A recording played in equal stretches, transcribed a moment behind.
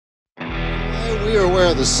We are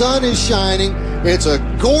where the sun is shining. It's a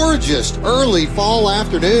gorgeous early fall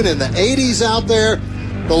afternoon in the 80s out there.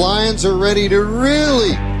 The Lions are ready to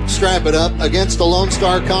really strap it up against a Lone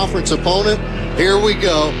Star Conference opponent. Here we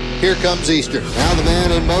go. Here comes Eastern. Now the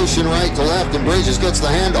man in motion right to left, and Bridges gets the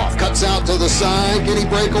handoff. Cuts out to the side. Can he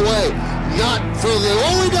break away? Not for the...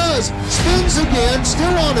 Oh, he does! Spins again.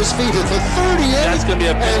 Still on his feet at the 38. That's going to be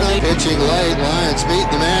a penalty. Pitching late. Lions meet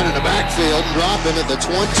the man in the backfield and drop him at the 20.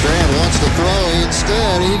 Strand wants to throw.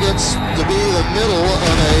 Instead, he gets to be the middle of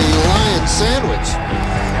a Lion sandwich.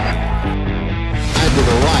 And to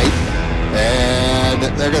the right. And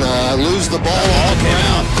they're going to lose the ball on the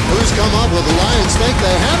ground. Who's come up with the Lions think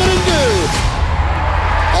they have it and do?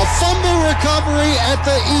 A fumble recovery at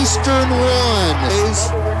the Eastern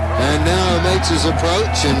 1. And now he makes his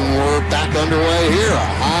approach, and we're back underway here. A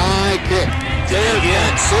high kick. Did it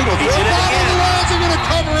again. The Lions are going to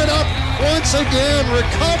cover it up once again.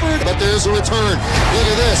 Recovered. But there's a return. Look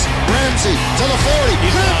at this. Ramsey to the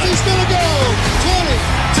 40. Ramsey's going to go. 20,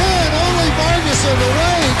 10. Only Vargas in the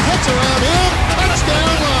way. Cuts around him.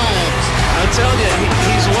 Touchdown Lions. I'm telling you,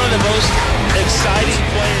 he's one of the most exciting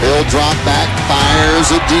players. He'll drop back.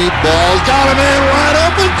 Fires a deep ball. Got a man wide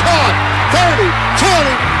open. Caught.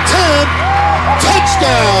 30, 20. 10,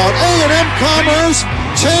 touchdown, A&M-Commerce.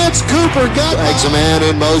 Chance Cooper got a man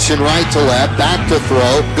in motion right to left, back to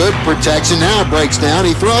throw, good protection, now it breaks down,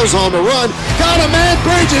 he throws on the run, got a man,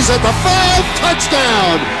 Bridges at the 5,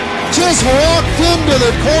 touchdown. Just walked into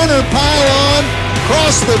the corner pylon,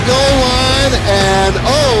 crossed the goal line, and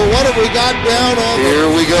oh, what have we got down on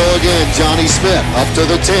Here we go again, Johnny Smith up to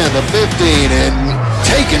the 10, the 15, and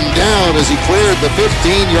taken down as he cleared the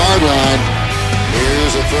 15-yard line.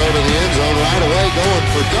 Here's a throw to the end zone right away, going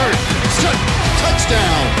for dirt.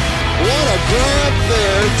 Touchdown. What a grab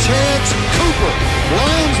there. Chance Cooper.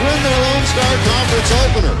 Lions win their Lone Star Conference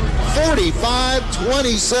opener.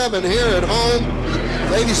 45-27 here at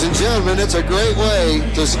home. Ladies and gentlemen, it's a great way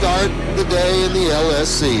to start the day in the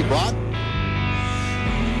LSC.